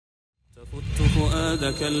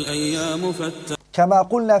فؤادك الأيام كما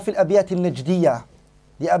قلنا في الأبيات النجدية.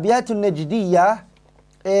 The أبيات النجدية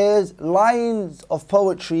is lines of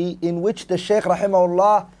poetry in which the Shaykh رحمه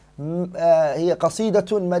الله هي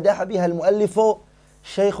قصيدة مدح بها المؤلف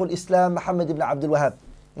شيخ الإسلام محمد بن عبد الوهاب,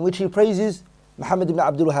 in which he praises Muhammad ibn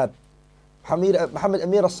Abdul Wahhab. Muhammad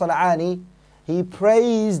Amir al-San'ani, he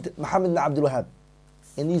praised Muhammad ibn Abdul Wahhab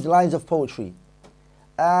in these lines of poetry.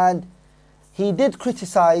 And he did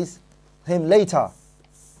criticize him later.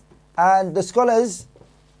 And the scholars,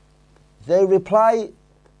 they reply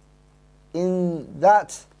in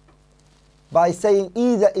that by saying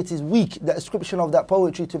either it is weak, the ascription of that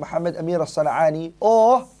poetry to Muhammad Amir al-San'ani,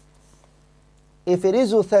 or if it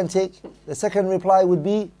is authentic, the second reply would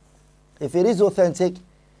be, if it is authentic,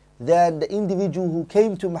 then the individual who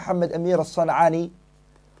came to Muhammad Amir al-San'ani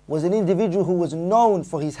was an individual who was known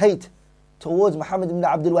for his hate towards Muhammad ibn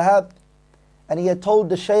Abdul Wahhab, and he had told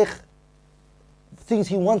the Shaykh things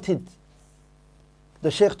he wanted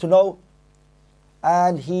the Shaykh to know,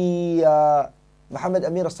 and Muhammad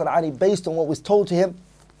Amir al-San'ani, based on what was told to him,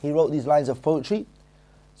 he wrote these lines of poetry.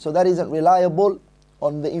 So that isn't reliable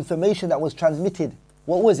on the information that was transmitted.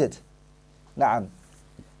 What was it? Na'am.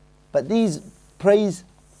 But these praise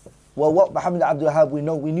were what Muhammad Abdul Wahhab we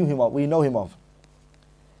know him of.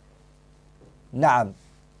 Na'am.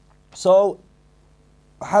 So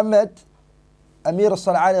Muhammad Amir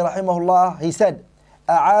al-San'ani rahimahullah, he said,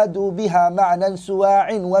 أعادوا بها معنى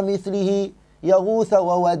سواع ومثله يغوث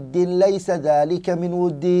وود ليس ذلك من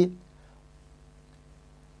ودي.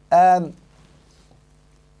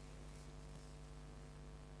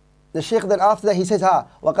 The Shaykh then after that he says,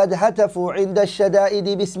 وقد هتفوا عند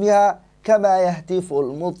الشدائد باسمها كما يهتف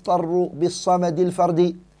المضطر بالصمد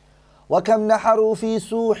الفرد وكم نحروا في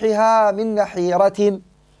سوحها من نحيرة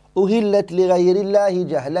أهلت لغير الله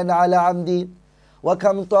جهلا على عمد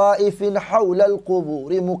وكم طائف حول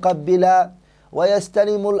القبور مقبلا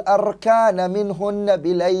ويستلم الأركان منهن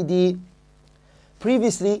بالأيدي.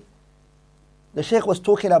 Previously, the Shaykh was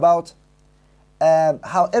talking about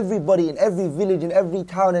how everybody in every village, in every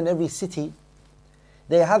town, in every city,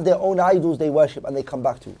 they have their own idols they worship and they come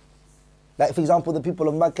back to. Like for example, the people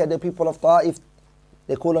of Makkah, the people of Ta'if,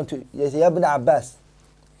 they call on to, they say, Ya Ibn Abbas.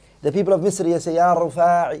 The people of Misr, they say, Ya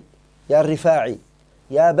Rifa'i, Ya Rifa'i,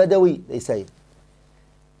 Ya Badawi, they say.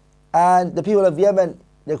 And the people of Yemen,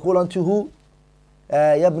 they call on to who?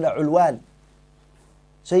 Ya Ibn Ulwan.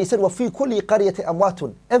 So he said, وَفِي كُلِّ قَرْيَةٍ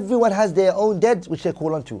أَمْوَاتٌ. Everyone has their own dead which they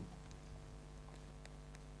call on to.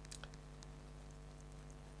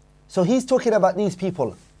 So he's talking about these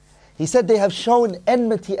people. He said they have shown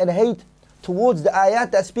enmity and hate towards the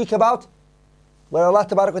ayat that speak about where Allah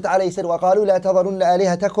Tabarak wa Ta'ala, he said, وَقَالُوا لَا تَذَرُنَّ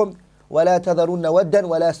آلِهَتَكُمْ وَلَا تَذَرُنَّ وَدًّا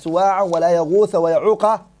وَلَا سُوَاعًا وَلَا يَغُوثَ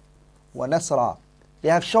وَيَعُوقَ وَنَسْرًا. They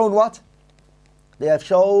have shown what? They have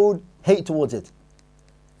shown hate towards it.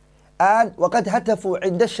 And وَقَدْ هَتَفُوا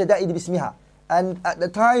عِنْدَ الشَّدَائِدِ بِاسْمِهَا. And at the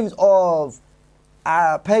times of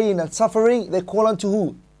pain and suffering, they call on to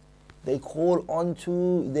who? They call on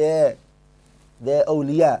to their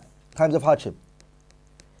awliya, times of hardship.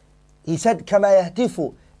 He said, كَمَا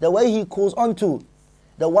يَهْتِفُ, the way he calls on to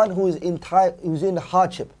the one who's in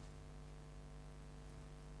hardship.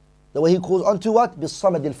 The way he calls on to what?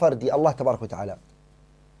 بِالصَّمَدِ الْفَرْدِ, Allah Tabarak wa Ta'ala.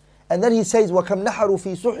 And then he says, وَكَمْ نَحَرُوا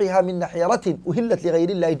فِي سُحِّهَا مِن نَحِيرَةٍ أُهِلَّتْ لِغَيْرِ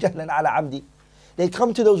اللَّهِ جَهْلًا عَلَى عَمْدِ. They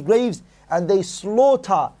come to those graves and they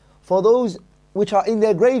slaughter for those which are in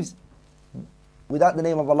their graves without the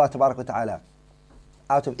name of Allah Tabarak wa Ta'ala,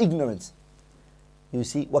 out of ignorance. You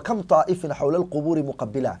see, وَكَمْ طَائِفٍ حَوْلَ الْقُبُورِ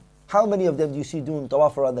مُقَبِّلًا. How many of them do you see doing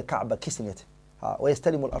tawaf around the Kaaba, kissing it?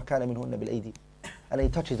 وَيَسْتَلِمُ الْأَرْكَانَ مِنْهُنَّ بِالْأَيْدِ. And he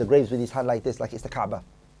touches the graves with his hand like this, like it's the Kaaba.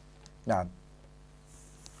 نعم.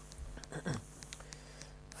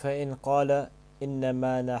 فإن قال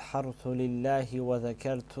إنما نحرت لله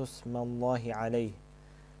وذكرت اسم الله عليه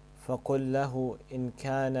فقل له إن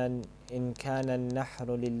كان النحر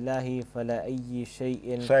لله فلأي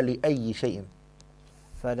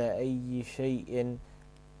شيء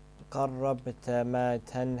قربت ما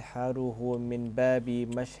تنحره من باب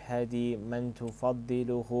مشهد من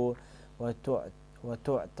تفضله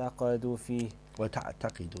وتعتقد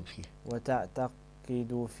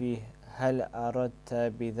فيه هل أردت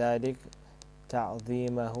بذلك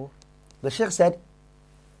تعظيمه. The Shaykh said,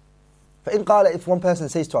 فإن قال, if one person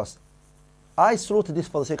says to us, I slaughtered this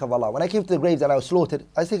for the sake of Allah. When I came to the graves and I was slaughtered,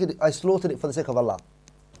 I slaughtered it for the sake of Allah.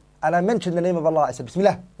 And I mentioned the name of Allah. I said,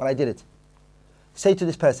 Bismillah, when I did it. Say to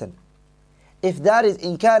this person, if that is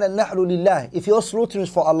إن كان النحر لله, if your slaughter is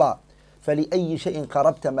for Allah, فلأي شيء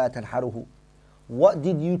قربت ما تنحره. What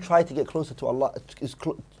did you try to get closer to Allah?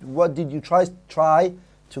 What did you try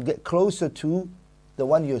to get closer to the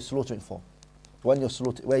one you're slaughtering for? when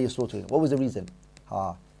where you're slaughtering. What was the reason?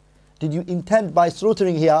 Did you intend by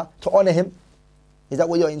slaughtering here to honor him? Is that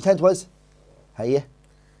what your intent was? هيا.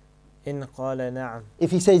 إن قال نعم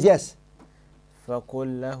If he says yes,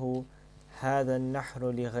 فقل له هذا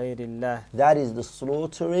النحر لغير الله. that is the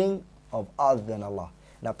slaughtering of other than Allah.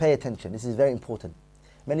 Now pay attention, this is very important.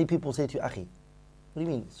 Many people say to you, Akhi, what do you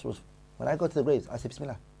mean? When I go to the graves, I say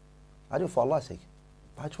Bismillah. I do it for Allah's sake.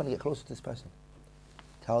 But I just want to get closer to this person.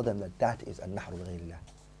 Tell them that that is النحر لغير الله.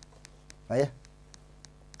 هيا.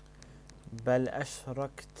 بل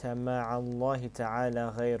أشركت مع الله تعالى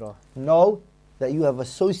غيره. Know that you have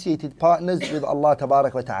associated partners with Allah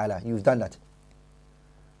Tabarak wa Ta'ala. You've done that.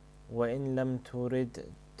 وإن لم ترد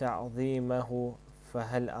تعظيمه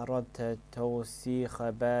فهل أردت توسيخ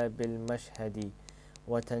باب المشهد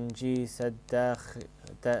وتنجيس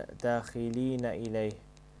الداخلين إليه؟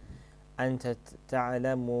 أنت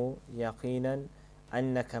تعلم يقينا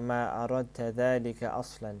أنك ما أردت ذلك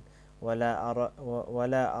أصلا ولا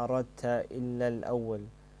أردت إلا الأول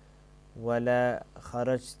ولا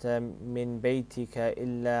خرجت من بيتك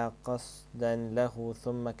إلا قصدا له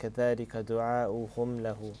ثم كذلك دعاؤهم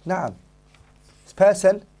له. Na'am. This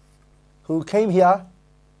person who came here,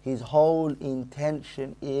 his whole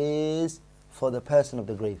intention is for the person of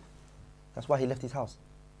the grave. That's why he left his house.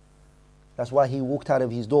 That's why he walked out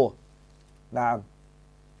of his door. Na'am.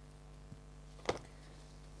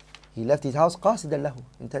 He left his house قاصدا له,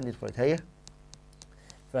 intended for it. هيا.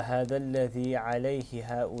 فهذا الذي عليه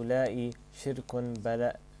هؤلاء شرك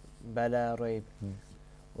بلا ريب.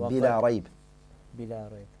 بلا ريب. بلا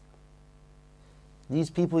ريب. These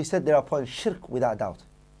people, he said, they are upon shirk without doubt.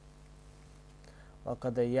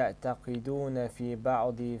 وقد يعتقدون في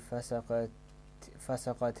بعض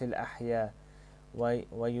فسقة الأحياء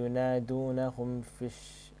وينادونهم في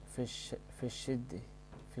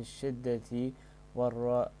الشدة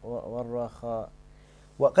والرخاء.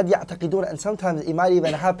 وقد يعتقدون, and sometimes it might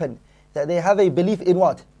even happen that they have a belief in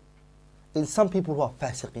what? In some people who are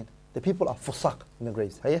fasiqin. The people are fusaq in the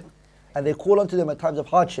graves. هيا. And they call unto them at times of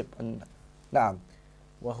hardship. And نعم.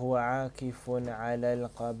 وهو عاكف على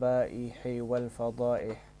القبائح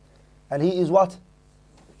والفضائح. And he is what?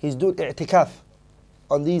 He's doing i'tikaf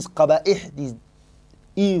on these qaba'ih, these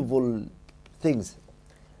evil things.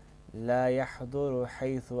 لا يحضر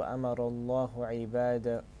حيث أمر الله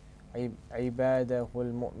عباده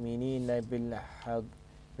المؤمنين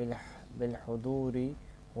بالحضور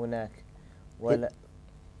هناك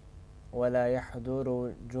ولا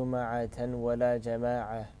يحضر جمعة ولا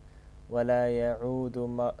جماعة ولا يعود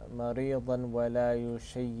مريضا ولا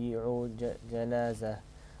يشيع جنازة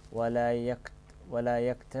ولا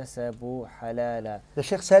يكتسب حلالا. The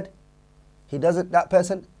Shaykh said, that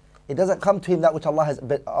person, it doesn't come to him that which Allah has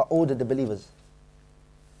ordered the believers.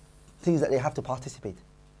 Things that they have to participate.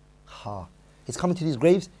 He's coming to these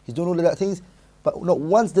graves, he's doing all of that things, but not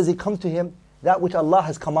once does it come to him that which Allah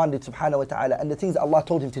has commanded subhanahu wa ta'ala and the things that Allah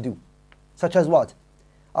told him to do. Such as what?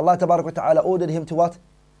 Allah tabarak wa ta'ala ordered him to what?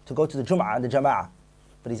 To go to the Jum'ah and the Jama'ah.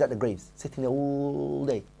 But he's at the graves, sitting there all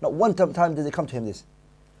day. Not one time does it come to him this.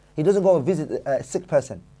 He doesn't go and visit a sick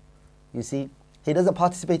person. You see? He doesn't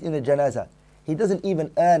participate in the janazah. He doesn't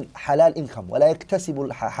even earn halal income. وَلَا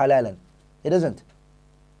يَكْتَسِبُ حَلَالًا. He doesn't.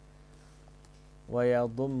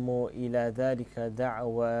 ويضم إلى ذلك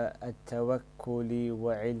دعوى التوكل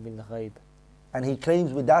وعلم الغيب. And he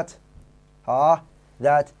claims with that,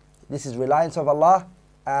 that this is reliance of Allah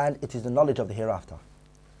and it is the knowledge of the hereafter.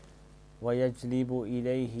 ويجلب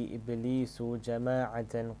إليه إبليس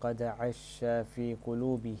جماعة قد عش في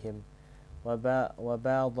قلوبهم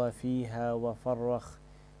وباض فيها وفرخ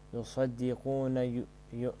يصدقون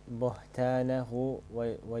بهتانه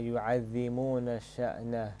ويعظمون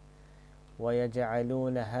شأنه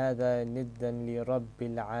ويجعلون هذا ندا لرب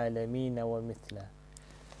العالمين ومثله.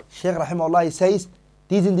 Shaykh Rahimahullah, he says,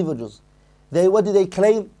 these individuals, what do they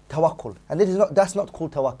claim? Tawakkul. And that's not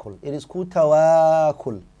called tawakkul. It is called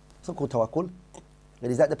tawakkul. It's not called tawakkul.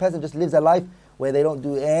 It is that the person just lives a life where they don't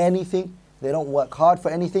do anything, they don't work hard for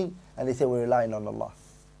anything, and they say we're relying on Allah.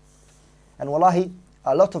 And wallahi,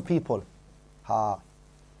 a lot of people,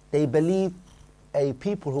 they believe a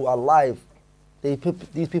people who are alive,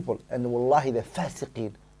 these people, and wallahi they're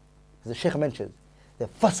fasiqeen. As the Shaykh mentioned, they're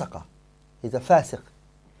fasaqa. He's a fasiq.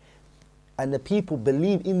 And the people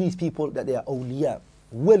believe in these people that they are awliya,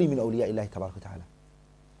 wali min awliya illahi tabarak wa ta'ala.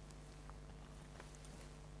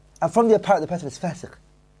 And from the apparent, the person is fasiq.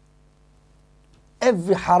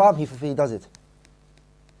 Every haram he does it.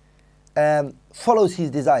 Follows his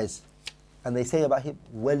desires. And they say about him,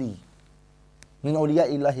 wali min awliya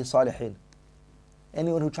illahi salihin.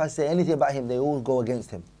 Anyone who tries to say anything about him, they all go against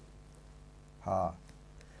him.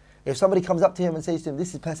 If somebody comes up to him and says to him,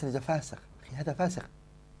 this person is a fasiq, هذا فاسق.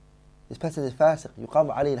 This person is fasiq,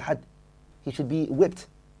 يقام عليه الحد. He should be whipped.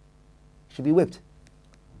 He should be whipped.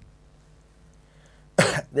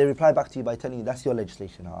 They reply back to you by telling you, that's your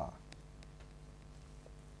legislation.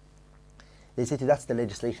 They say to you, that's the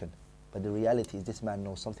legislation. But the reality is this man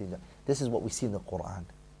knows something. This is what we see in the Quran.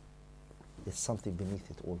 There's something beneath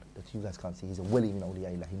it all that you guys can't see. He's a wali min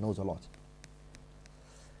awliyaillah. He knows a lot.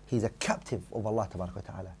 He's a captive of Allah tabarak wa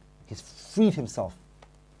ta'ala. He's freed himself.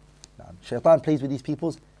 Shaitan plays with these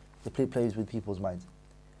people's, he plays with people's minds.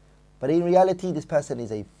 But in reality, this person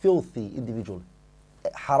is a filthy individual.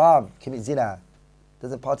 Haram, commits zina,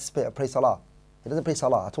 doesn't participate or pray salah. He doesn't pray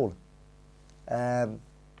salah at all.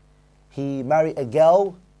 He married a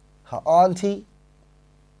girl, her auntie,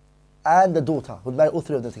 and the daughter. Would marry all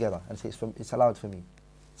three of them together and say it's allowed for me.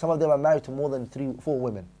 Some of them are married to more than 3-4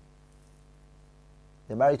 women.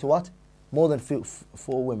 They're married to what? More than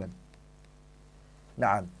 4 women.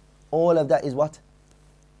 Na'am. All of that is what?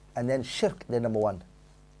 And then shirk, they're number 1.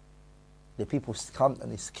 The people come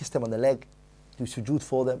and they kiss them on the leg, do sujood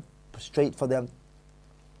for them, prostrate for them.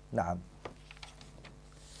 Na'am.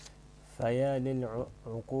 فَيَا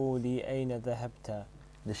لِلْعُقُولِ أَيْنَ ذَهَبْتَ.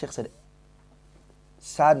 The Shaykh said,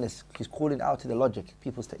 sadness, he's calling out to the logic,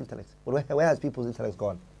 people's intellect. Where has people's intellect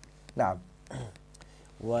gone? Na'am.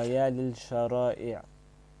 وَيَا لِلْشَرَائِعِ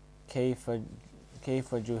كَيْفَ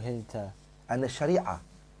جُهِلْتَ. And the Sharia,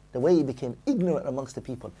 the way he became ignorant amongst the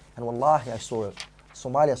people. And wallahi, I saw it.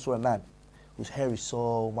 Somalia, I saw a man whose hair is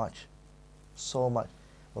so much.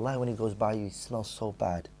 Wallahi, when he goes by you, it smells so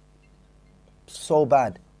bad. So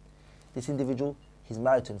bad. This individual, he's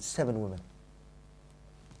married to 7 women.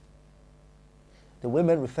 The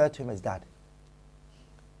women refer to him as dad.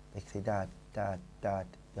 They say, dad, dad, dad.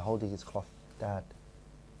 They're holding his cloth, dad.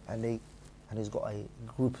 And he's got a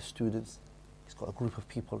group of students. He's got a group of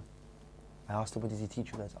people. I asked him, what does he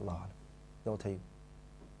teach you guys? Allah. They will tell you.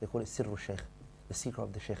 They call it Sirru Shaykh, the secret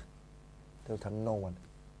of the Shaykh. They will tell no one.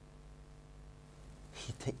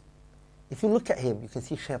 If you look at him, you can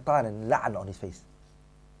see shaitan and la'an on his face.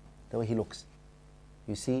 The way he looks.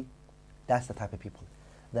 You see, that's the type of people.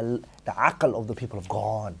 The aql of the people have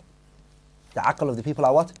gone. The aql of the people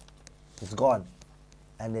are what? It's gone.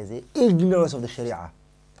 And there's the ignorance of the sharia.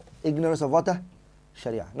 Ignorance of what?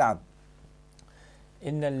 Sharia. Naam.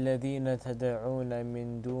 إن الذين تدعون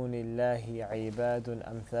من دون الله عباد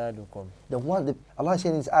أمثالكم. Allah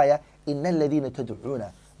said in this ayah, إن الذين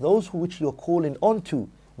تدعون. Those which you're calling onto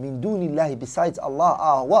من دون الله, besides Allah,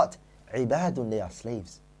 are what? عباد, they are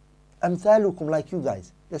slaves. أمثالكم, like you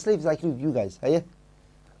guys. They're slaves like you guys. Hey?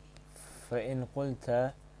 فإن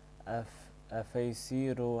قلت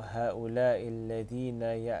أفيسير هؤلاء الذين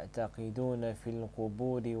يعتقدون في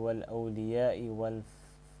القبور والأولياء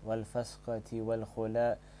والفسقة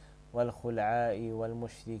والخلعاء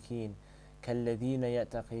والمشركين كالذين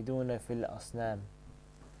يعتقدون في الأصنام.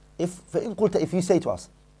 فإن قلت, if you say to us,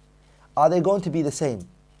 are they going to be the same?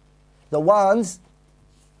 The ones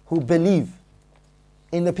who believe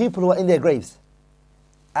in the people who are in their graves,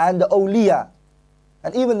 and the awliya,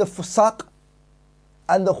 and even the fusaq,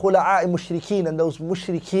 and the khula'a mushrikeen, and those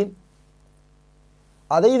mushrikeen,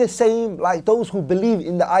 are they the same like those who believe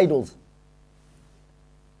in the idols?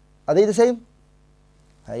 Are they the same?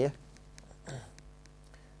 Hiya.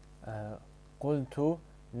 قلت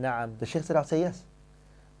نعم. The Shaykh said, I'll say yes.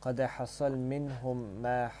 قد حصل منهم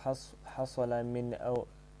ما حصل من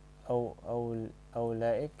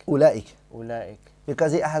أولئك.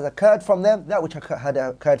 Because it has occurred from them that which had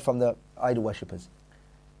occurred from the idol worshippers.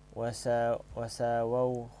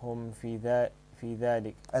 وساووهم في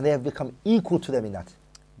ذلك. And they have become equal to them in that.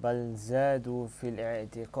 بل زادوا في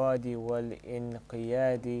الاعتقاد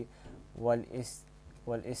والانقياد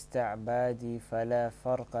والاستعباد فلا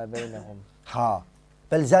فرق بينهم.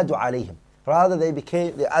 بل زادوا عليهم. Rather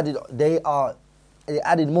they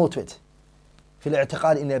added more to it. في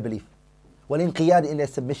الاعتقاد, in their belief. والانقياد, in their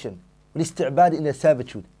submission. والاستعباد, in their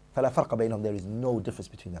servitude. فلا فرق بينهم. There is no difference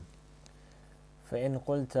between them. فإن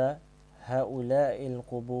قلت هؤلاء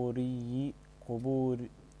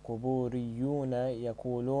القبوريون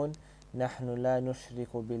يقولون نحن لا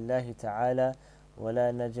نشرك بالله تعالى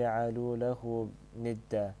ولا نجعل له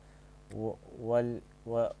ندا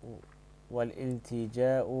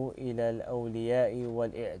والالتجاء إلى الأولياء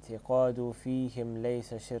والاعتقاد فيهم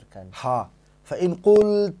ليس شركا. فإن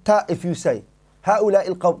قلت, if you say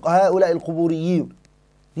هؤلاء القبوريون,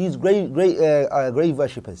 these grave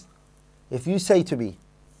worshippers, if you say to me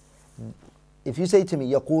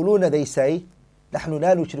يقولون, they say نحن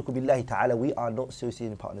لا نشرك بالله تعالى, we are not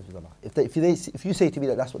associating partners with Allah. If you say to me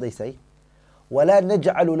that that's what they say, وَلَا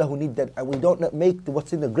نَجْعَلُ لَهُ نِدًّا, and we don't make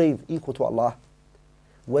what's in the grave equal to Allah.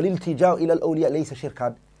 وَالِالْتِجَاءُ إِلَى الْأَوْلِيَاءِ لَيْسَ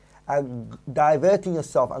شِرْكًا, and diverting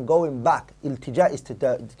yourself and going back, iltija is to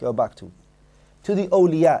go back to the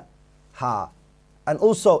awliya, and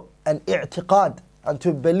also an i'tiqad, and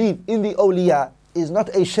to believe in the awliya is not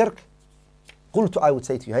a shirk. قلت, I would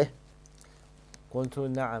say to you, hey? قلت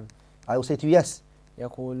نعم. I will say to you, yes.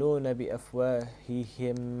 يقولون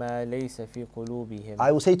بأفواههم ما ليس في قلوبهم.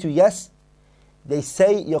 I will say to you, yes. They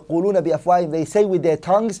say, يقولون بأفواههم, they say with their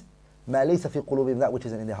tongues, ما ليس في قلوبهم, that which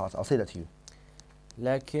isn't in their hearts. I'll say that to you.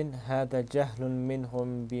 لكن هذا جهل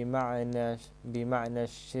منهم بمعنى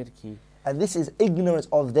الشرك. And this is ignorance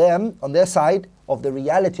of them, on their side, of the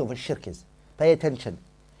reality of what shirk is. Pay attention.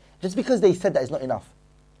 Just because they said that is not enough.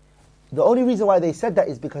 The only reason why they said that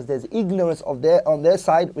is because there's ignorance on their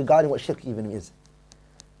side regarding what shirk even is.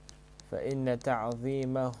 فإن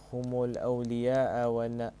تعظيمهم الأولياء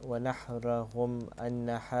ونحرهم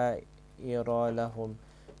النحائر لهم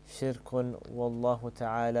شرك والله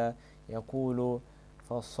تعالى يقول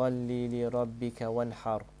فصل لربك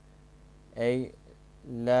وانحر أي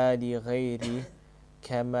لا لغيره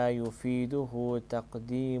كما يفيده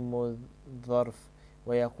تقديم الظرف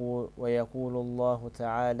ويقول الله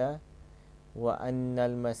تعالى وأن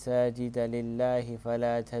المساجد لله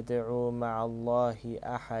فلا تدعوا مع الله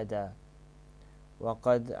أحدا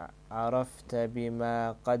وقد عرفت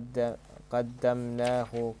بما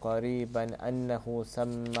قدمناه قريبا أنه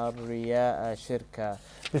سمى الرياء شركا.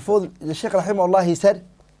 Before the Shaykh rahimahullah he said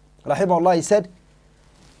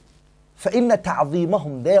فإن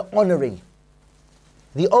تعظيمهم, they're honoring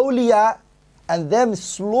the awliya and them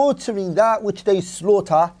slaughtering that which they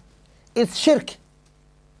slaughter, it's shirk.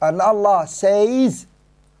 And Allah says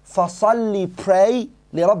فَصَلِّ, pray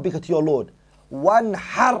لِرَبِّكَ, to your Lord,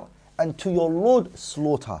 وَانْحَرْ, and to your Lord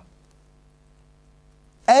slaughter.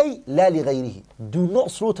 أي لا لغيره, do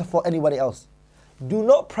not slaughter for anybody else. Do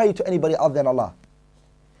not pray to anybody other than Allah.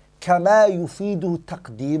 كما يفيده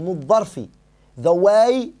تقديم الظرف, the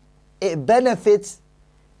way it benefits,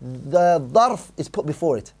 the dharf is put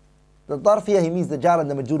before it. The dharf here, he means the jar and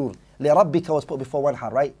the majrur. لِرَبِّكَ was put before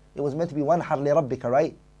wanhar, right? It was meant to be wanhar لِرَبِّكَ,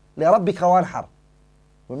 right? لِرَبِّكَ wanhar.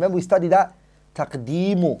 Remember we studied that?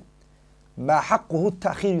 تقديم ما حقه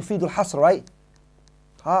التأخير يفيد الحصر, right?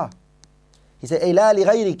 He said, أي لا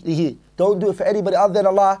لغيره, don't do it for anybody other than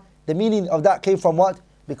Allah. The meaning of that came from what?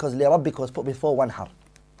 Because لِرَبِّكَ was put before wanhar.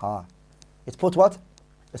 It's put what?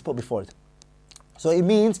 It's put before it. So it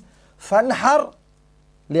means فَانْحَرْ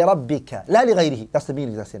لِرَبِّكَ لَا لِغَيْرِهِ. That's the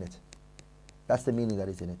meaning that's in it. That's the meaning that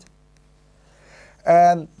is in it.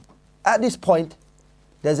 At this point,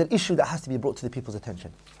 there's an issue that has to be brought to the people's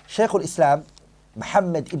attention. Shaykh al-Islam,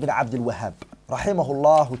 Muhammad ibn Abdul Wahhab,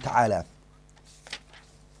 rahimahullah ta'ala,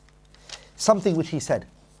 something which he said.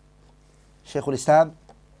 Shaykh al-Islam,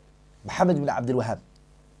 Muhammad ibn Abdul Wahhab.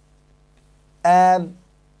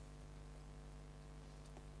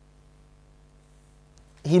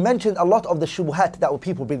 He mentioned a lot of the shubuhat that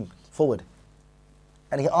people bring forward,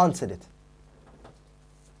 and he answered it.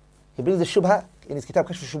 He brings the shubha in his kitab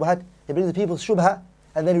Kashf al-Shubuhat, he brings the people's shubha,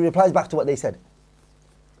 and then he replies back to what they said.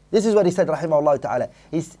 This is what he said, rahimahullah ta'ala.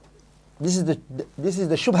 This is the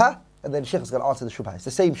shubha, and then Shaykh is going to answer the shubha. It's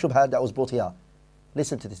the same shubha that was brought here.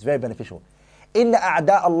 Listen to this, it's very beneficial. إن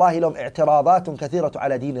أعداء الله لهم اعتراضات كثيرة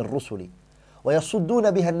على دين الرسل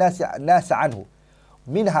ويصدون بها الناس عنه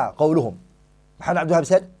منها قولهم. Muhammad Abdul Wahhab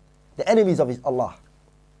said, the enemies of Allah,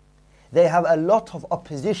 they have a lot of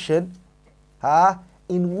opposition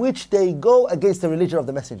in which they go against the religion of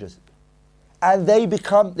the messengers. And they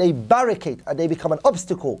barricade, and they become an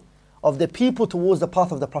obstacle of the people towards the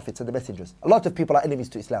path of the prophets and the messengers. A lot of people are enemies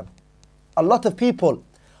to Islam. A lot of people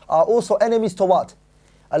are also enemies to what?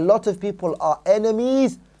 A lot of people are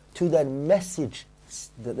enemies to the message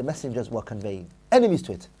that the messengers were conveying. Enemies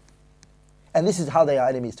to it. And this is how they are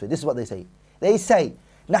enemies to it. This is what they say. They say,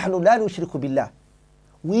 نحن لا نشرك بالله.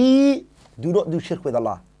 We do not do shirk with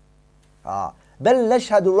Allah. بل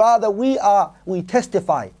نشهد, rather we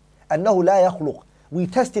testify أنه لا يخلق. We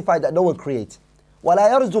testify that no one creates. ولا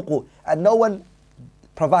يرزق, and no one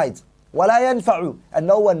provides. ولا ينفع, and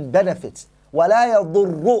no one benefits. ولا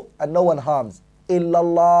يضر, and no one harms. إلا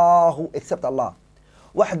الله, except Allah.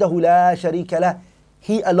 وحده لا شريك له,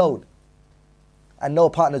 He alone, and no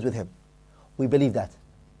partners with Him. We believe that.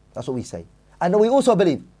 That's what we say. And we also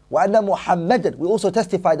believe وأن محمد, we also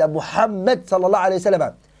testify that Muhammad sallallahu alayhi wa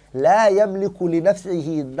sallam لا يملك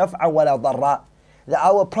لنفسه نفعا ولا ضرا, that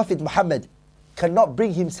our Prophet Muhammad cannot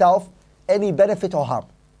bring himself any benefit or harm.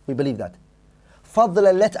 We believe that.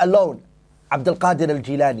 فضلا, let alone Abdul Qadir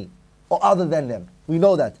al-Jilani or other than them. We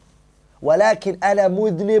know that. ولكن أنا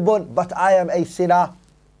مذنب, but I am a sinner.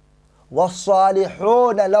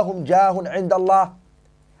 والصالحون لهم جاه عند الله.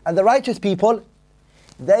 And the righteous people,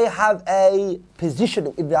 they have a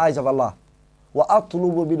position in the eyes of Allah.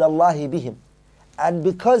 وأطلب من الله بهم. And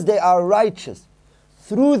because they are righteous,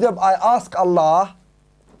 through them I ask Allah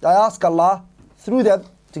through them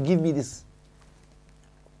to give me this,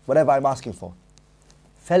 whatever I'm asking for.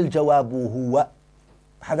 فالجواب هو,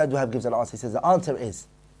 Muhammad Abdul Wahab gives an answer. He says the answer is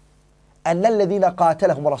أن الذين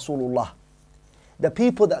قاتلهم رسول الله, the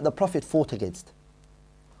people that the Prophet fought against,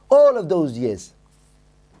 all of those years,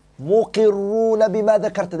 مقرون بما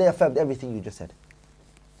ذكرت, they affirmed everything you just said.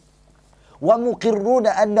 ومقرون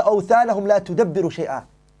أن أوثانهم لا تدبر شيئا,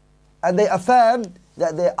 and they affirmed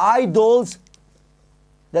that their idols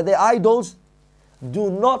do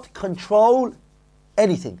not control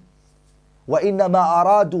anything. وإنما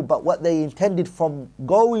أرادوا, but what they intended from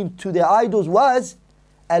going to their idols was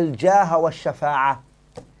الجاه والشفاعة.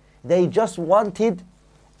 They just wanted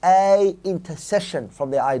a intercession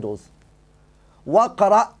from their idols.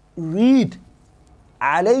 وقرأ, read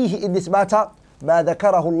عليه in this matter ما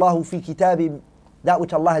ذكره الله في كتاب, that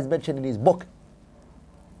which Allah has mentioned in His book,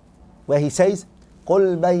 where He says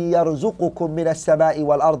قل من يرزقكم من السماء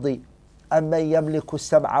والأرض أمن يملك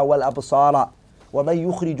السمع والأبصار ومن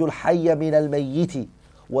يخرج الحي من الميت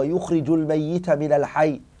ويخرج الميت من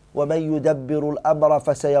الحي ومن يدبر الأمر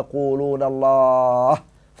فسيقولون الله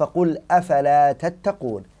فقل أفلا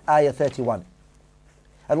تتقون. Ayah 31.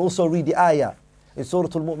 And also read the ayah in Surah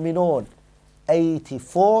Al-Mu'minun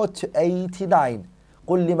 84 to 89.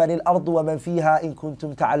 قل لمن الأرض ومن فيها إن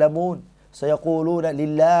كنتم تعلمون سيقولون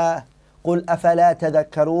لله قل أفلا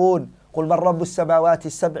تذكرون قل من رب السماوات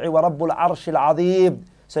السبع ورب العرش العظيم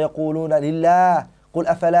سيقولون لله قل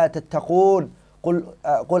أفلا تتقون قل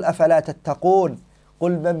أفلا تتقون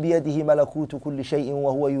قل من بيده ملكوت كل شيء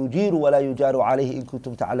وهو يجير ولا يجار عليه إن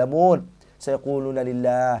كنتم تعلمون سيقولون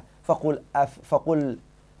لله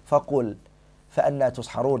فقل فأنا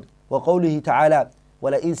تسحرون. وقوله تعالى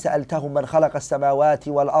ولئن سألتهم من خلق السماوات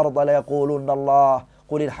والأرض ليقولون الله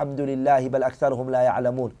قل الحمد لله بل أكثرهم لا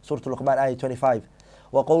يعلمون. Surah Al-Luqman ayah 25.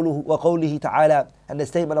 وقوله تعالى, and the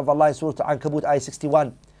statement of Allah in Surah Al-Ankabut ayah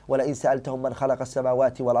 61, ولئن سألتهم من خلق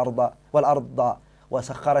السماوات والأرض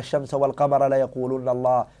وسخر الشمس والقمر ليقولون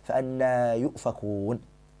الله فأنا يؤفكون.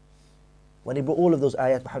 When he brought all of those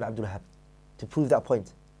ayat, Muhammad Abdul Wahab, to prove that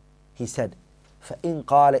point, he said, فإن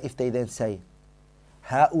قال, if they then say,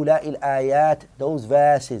 هؤلاء الآيات, those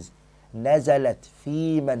verses, نزلت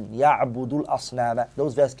في من يعبد الأصنام,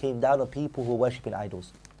 those verses came down on people who are worshipping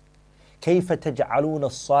idols. كيف تجعلون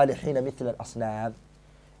الصالحين مثل الأصنام,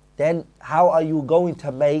 then how are you going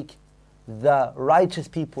to make the righteous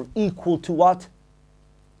people equal to what?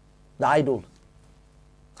 The idol.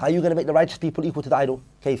 How are you going to make the righteous people equal to the idol?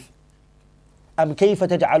 كيف? أم كيف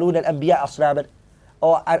تجعلون الأنبياء أصناما,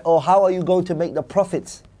 or how are you going to make the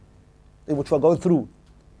prophets, which we're going through,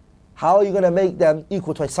 how are you going to make them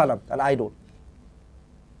equal to a sanam, an idol?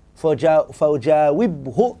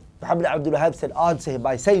 فَجَاوِبْهُ, Muhammad Abdul Wahab said, answer him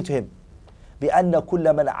by saying to him, بأن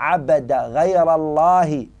كل من عبد غير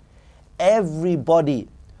الله, everybody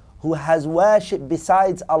who has worshipped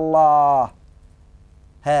besides Allah,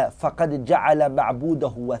 فقد جعل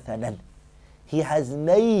معبوده وثنا, he has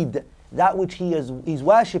made that which he's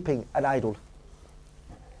worshipping an idol.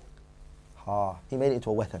 He made it into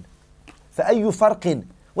a wathan. فأي فرق,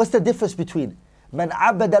 what's the difference between من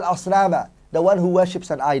عبد الأصنام, the one who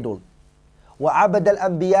worships an idol, وعبد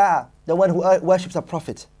الأنبياء, the one who worships a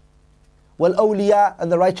prophet, والأولياء,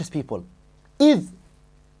 and the righteous people? إذ,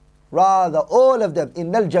 rather all of them,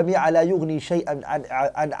 إن الجميع لا يغني شيئا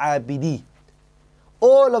عن عابديه,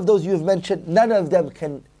 all of those you've mentioned, none of them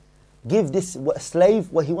can give this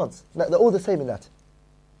slave what he wants. They're all the same in that.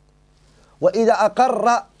 وإذا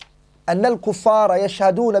أقر أن الكفار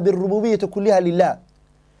يشهدون بالربوبية كلها لله,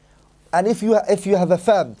 and if you have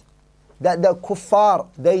affirmed that the kuffar,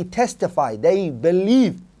 they testify, they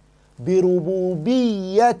believe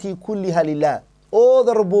بربوبية كلها لله, all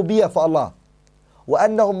the rububiyyah for Allah,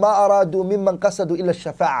 وأنهم ما أرادوا ممن قصدوا إلا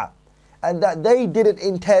الشفاعة, and that they didn't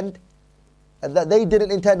intend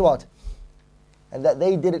what? And that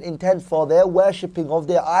they didn't intend for their worshipping of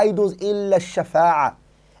their idols إلا الشفاعة,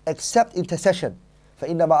 except intercession.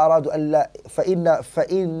 فإنه ما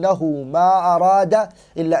أراد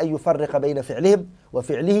إلا أن يفرق بين فعلهم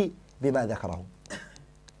وفعله بما ذكره.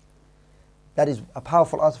 That is a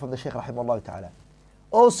powerful answer from the Shaykh rahimahullah ta'ala.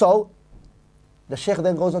 Also, the Shaykh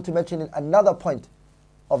then goes on to mention another point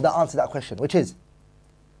of the answer to that question, which is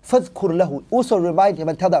فَذْكُرْ لَهُ, also remind him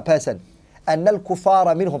and tell that person أَنَّ الْكُفَّارَ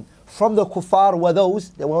مِنْهُمْ, from the kuffar were those,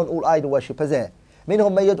 they weren't all idol worshippers there,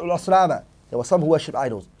 منهم من يدعو الأصنام. There were some who worshipped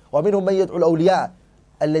idols. ومنهم من يدعو الأولياء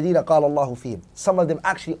الذين قال الله فيهم. Some of them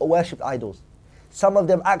actually worshipped idols. Some of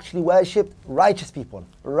them actually worshipped righteous people.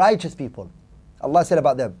 Righteous people. Allah said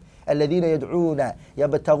about them, الذين يدعون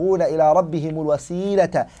يبتغون إلى ربهم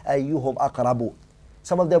الوسيلة أيهم أقرب.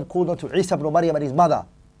 Some of them called unto Isa ibn Maryam and his mother.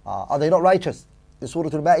 Are they not righteous? In Surah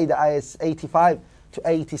Al-Ma'idah, ayahs 85 to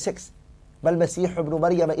 86. ما المسيح ابن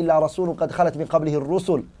مريم إلا رسول قد خلت من قبله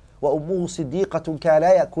الرسل وأمه صديقة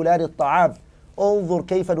كانا يأكلان الطعام انظر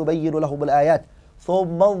كيف نبين لهم الآيات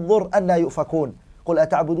ثم انظر أنا يؤفكون قل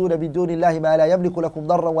أتعبدون من دون الله ما لا يملك لكم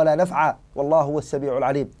ضرا ولا نفعا والله هو السميع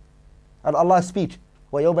العليم. And Allah's speech,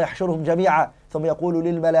 ويوم يحشرهم جميعا ثم يقول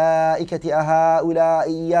للملائكة أهؤلاء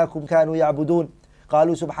إياكم كانوا يعبدون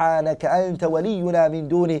قالوا سبحانك أنت ولينا من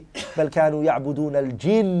دونه بل كانوا يعبدون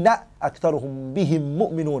الجن أكثرهم بهم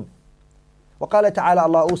مؤمنون. وقال تعالى,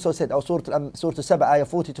 Allah also said, or Surah Al-Saba, ayah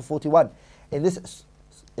 40 to 41, in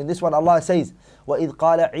this one Allah says, وإذ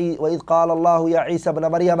قال الله يا عيسى بن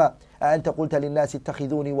مريم أأنت قلت للناس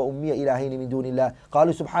اتخذوني وأمي إلهين من دون الله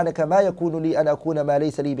قالوا سبحانك ما يكون لي أن أكون ما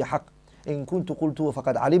ليس لي بحق إن كنت قلته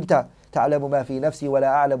فقد علمت تعلم ما في نفسي ولا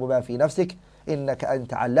أعلم ما في نفسك إنك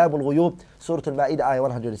أنت علام الغيوب. Surah Al-Ma'idah, ayah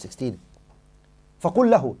 116.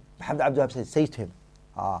 فقل له, Muhammad Abdul Wahab says, say to him,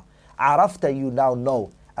 عرفت, you now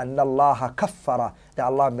know, أن الله كفر, that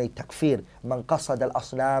Allah made takfir, من قصد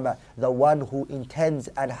الأصنام, the one who intends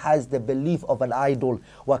and has the belief of an idol,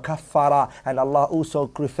 وكفر, and Allah also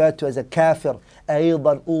referred to as a kafir,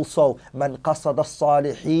 أيضا also, من قصد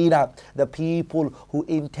الصالحين, the people who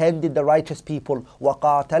intended the righteous people,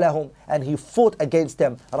 وقاتلهم, and he fought against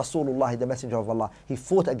them, Rasulullah, the messenger of Allah, he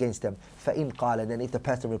fought against them, فإن قال, and then if the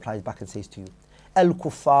person replies back and says to you,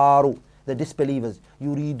 الكفار, the disbelievers,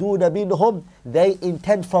 يريدون منهم, they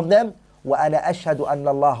intend from them, وأنا أشهد أن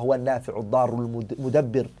الله هو النافع الضار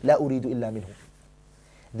المدبر لا أريد إلا منه.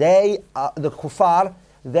 They, the kuffar,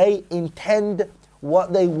 they intend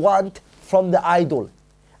what they want from the idol.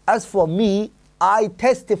 As for me, I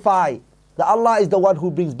testify that Allah is the one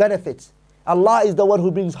who brings benefits. Allah is the one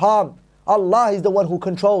who brings harm. Allah is the one who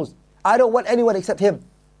controls. I don't want anyone except Him.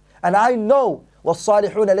 And I know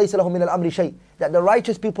وَالصَّالِحُونَ لَيْسَ لَهُم مِّنَ الْأَمْرِ شَيْءٍ, that the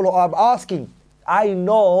righteous people who I'm asking, I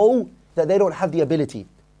know that they don't have the ability.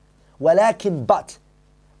 وَلَكِنْ but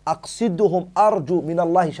أَقْصِدُهُمْ أَرْجُو مِنَ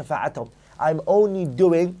اللَّهِ شَفَاعَتَهُم, I'm only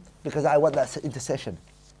doing because I want that intercession.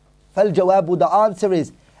 فَالْجَوَابُ, the answer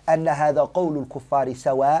is أَنَّ هَذَا قَوْلُ الْكُفَّارِ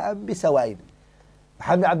سَوَاءً بِسَوَاءٍ.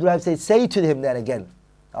 Muhammad Abdul Wahab says, say to him then again,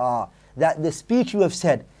 that the speech you have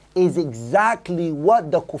said is exactly what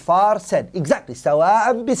the kuffar said. Exactly.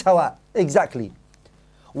 سواء بسواء. Exactly.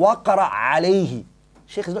 وقرأ عليه.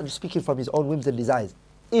 Shaykh is not just speaking from his own whims and desires.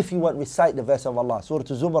 If you want, recite the verse of Allah, Surah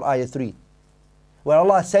Zumar, ayah 3, where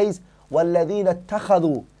Allah says, وَالَّذِينَ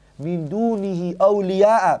اتَّخَذُوا مِن دُونِهِ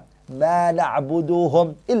أَوْلِيَاءَ مَا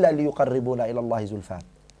نَعْبُدُوهُمْ إِلَّا لِيُقَرِّبُونَ إِلَى اللَّهِ زُلْفَى.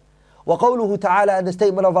 وقوله تعالى, and the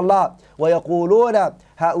statement of Allah, وَيَقُولُونَ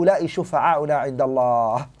هَؤُلَاءِ شُفَعَاؤُنَا عِنْدَ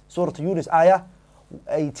اللَّهِ. Surah Yunus, ayah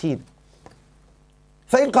 18.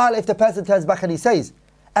 فإن قال, if the person turns back and he says,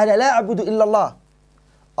 أنا لا أعبد إلا الله,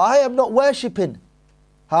 I am not worshipping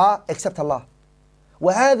except Allah.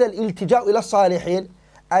 وهذا الالتجاء إلى الصالحين,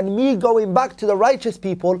 and me going back to the righteous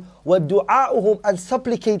people, وَدُعَاؤُهُمْ, and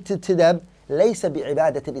supplicated to them, ليس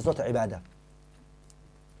بعبادة, is not a ibadah.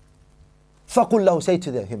 فقل له, say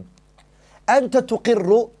to him, أنت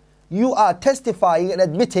تقر, you are testifying and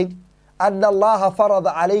admitting أن الله فرض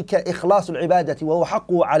عليك إخلاص العبادة وهو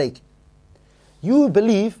حقه عليك. You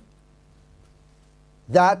believe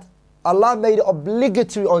that Allah made it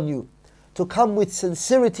obligatory on you to come with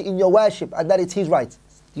sincerity in your worship and that it's His right. Do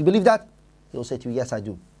you believe that? He will say to you, yes, I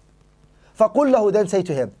do. فَقُلْ لَهُ, then say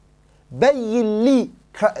to him, بَيِّن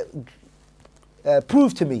لِي,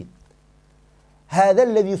 prove to me, هَذَا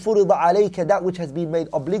الَّذِي فُرِضَ عَلَيْكَ, that which has been made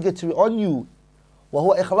obligatory on you,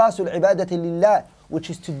 وَهُوَ إِخْلَاصُ الْعِبَادَةِ لِلَّهِ, which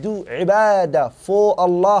is to do ibadah for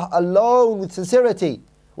Allah alone with sincerity,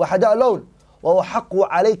 وَحَدَ alone, وَهُوَ حَقُّ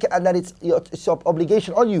عَلَيْكَ, and that it's your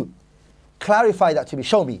obligation on you. Clarify that to me,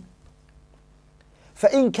 show me.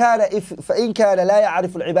 فإن كان لا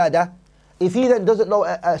يعرف العبادة, if he then doesn't know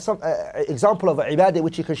some example of an ibadah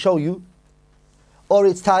which he can show you, or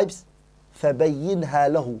its types, فبينها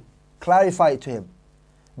له, clarify it to him.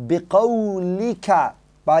 بقولك,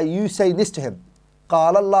 by you saying this to him.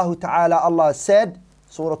 قال الله تعالى, Allah said,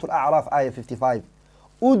 Surah Al-A'raf, ayah 55,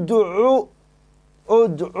 ادعوا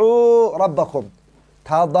ربكم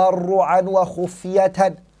تضرعا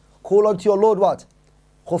وخفية, call unto your Lord what?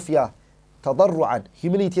 خفية, تضرعا,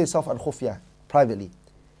 humility yourself, and خفية, privately.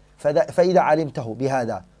 فإذا علمته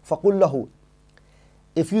بهذا فقل له,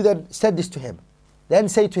 if you then said this to him, then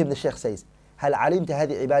say to him, the Shaykh says, هل علمت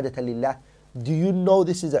هذه عبادة لله? Do you know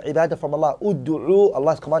this is a ibadah from Allah? ud'u,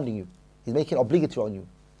 Allah is commanding you. He's making obligatory on you.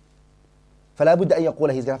 فلا بد أن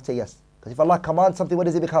يقول, he's going to have to say yes. Because if Allah commands something, what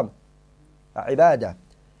does it become? A ibadah.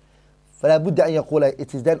 فلا بد أن يقول,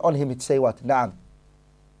 it is then on him to say what? نعم.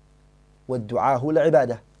 والدعاء هو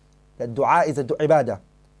العبادة. That dua is a ibadah.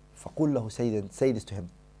 فقل له, say this to him.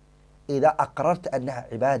 إذا أقررت أنها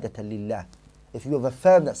عبادة لله. If you have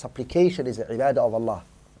affirmed that supplication is a ibadah of Allah.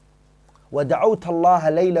 ودعوت الله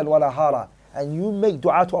ليلا ونهارا. And you make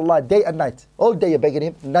dua to Allah day and night. All day you're begging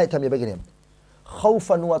him, night time you're begging him.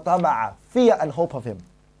 خوفا وطمعا, fear and hope of him.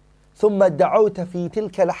 ثم دعوت في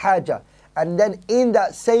تلك الحاجة. And then in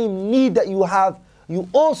that same need that you have, you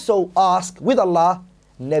also ask with Allah,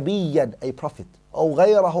 نبيا, a prophet, أو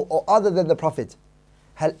غيره, or other than the prophet.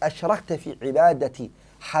 هل أشركت في عبادتي?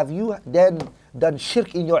 Have you then done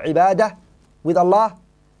shirk in your ibadah with Allah?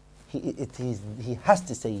 He has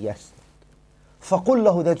to say yes. فقل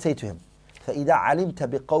له, then say to him, فإذا علمت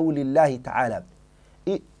بقول الله تعالى,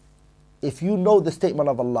 if you know the statement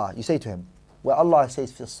of Allah, you say to him, where Allah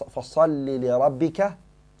says, فَصَلِّ لِرَبِّكَ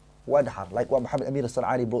وَانْحَرْ, like what Muhammad Amir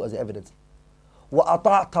al-San'ani brought as evidence.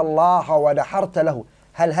 وَأَطَعْتَ اللَّهَ وَنَحَرْتَ لَهُ.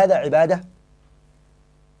 هل هذا عبادة?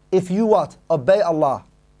 If you what? Obey Allah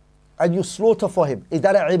and you slaughter for him, is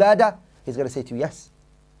that a ibadah? He's going to say to you, yes.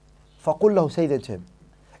 فَقُلْ له, say then to him,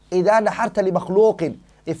 إِذَا نَحَرْتَ لِمَخْلُوقٍ,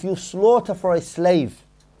 if you slaughter for a slave,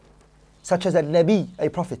 such as a nabi, a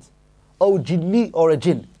prophet, or jinni, or a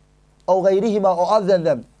jinn, أو غيرهما, or other than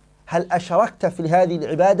them, هل أشركت في هذه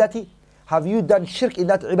العبادة? Have you done shirk in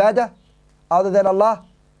that ibadah other than Allah?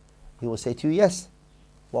 He will say to you, yes.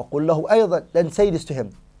 وقل له أيضا, then say this to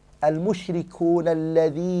him, المشركون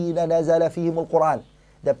الذين نزل فيهم القرآن,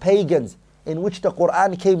 the pagans in which the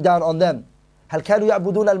Quran came down on them, هل كانوا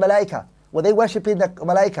يعبدون الملائكة? Were they worshipping the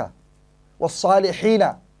malaika?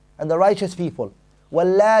 والصالحين, and the righteous people,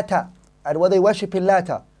 واللات, and were they worshipping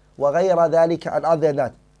Lata? وغير ذلك, and other than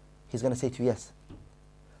that? He's going to say to you, yes.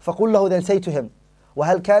 فقل له, then say to him,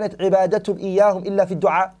 وهل كانت عبادتهم إياهم إلا في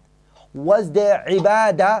الدعاء? Was their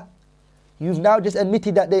ibadah, you've now just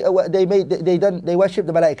admitted that they worship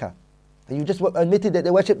the malaika. And you just admitted that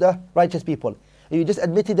they worship the righteous people. And you just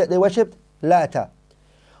admitted that they worshipped Lata.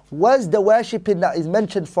 Was the worshipping that is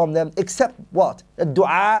mentioned from them except what? The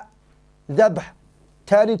dua, dhabh,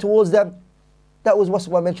 turning towards them? That was what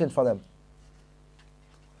was mentioned from them.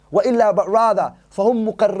 وإلا, but rather, فهم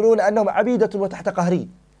مقررون أنهم عبيدة وتحت قهري.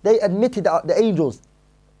 They admitted the angels.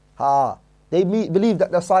 They believe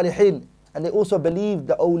that the Salihin, and they also believe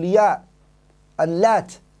the awliya and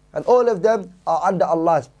Lat, and all of them are under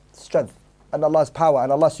Allah's strength and Allah's power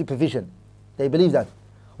and Allah's supervision. They believe that.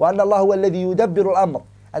 وأن الله هو الذي يدبر الأمر,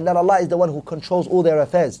 and that Allah is the one who controls all their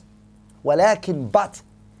affairs. ولكن, but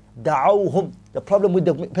دعوهم, the problem with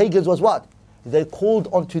the pagans was what? They called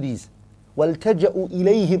onto these. والتجأوا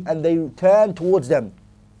إليهم, and they turned towards them.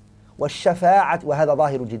 والشفاعة, وهذا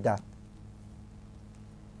ظاهر جدا.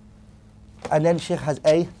 And then Shaykh has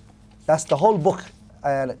that's the whole book,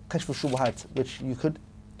 and كشف الشبهات, which you could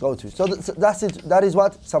go to. So that is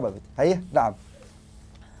what? Some of it. هيا نعم.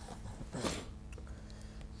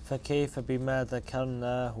 فكيف بما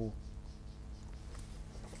ذكرناه.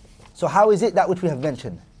 So how is it that which we have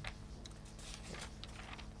mentioned?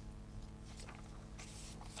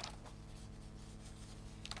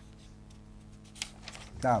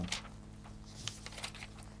 نعم.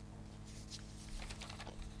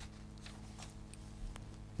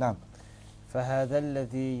 نعم. فهذا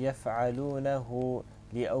الذي يفعلونه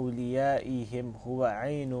لأوليائهم هو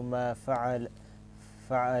عين ما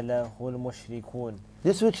فعله المشركون.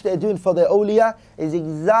 This which they're doing for the awliya is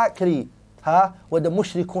exactly what the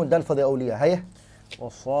mushrikun done for the awliya. هيا.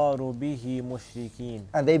 وصاروا به مشركين.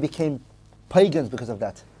 And they became pagans because of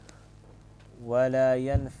that. ولا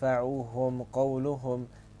ينفعهم قولهم.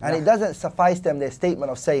 And it doesn't suffice them their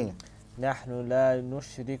statement of saying نحن لا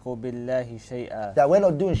نشرك بالله شيئا. that we're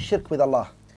not doing shirk with Allah.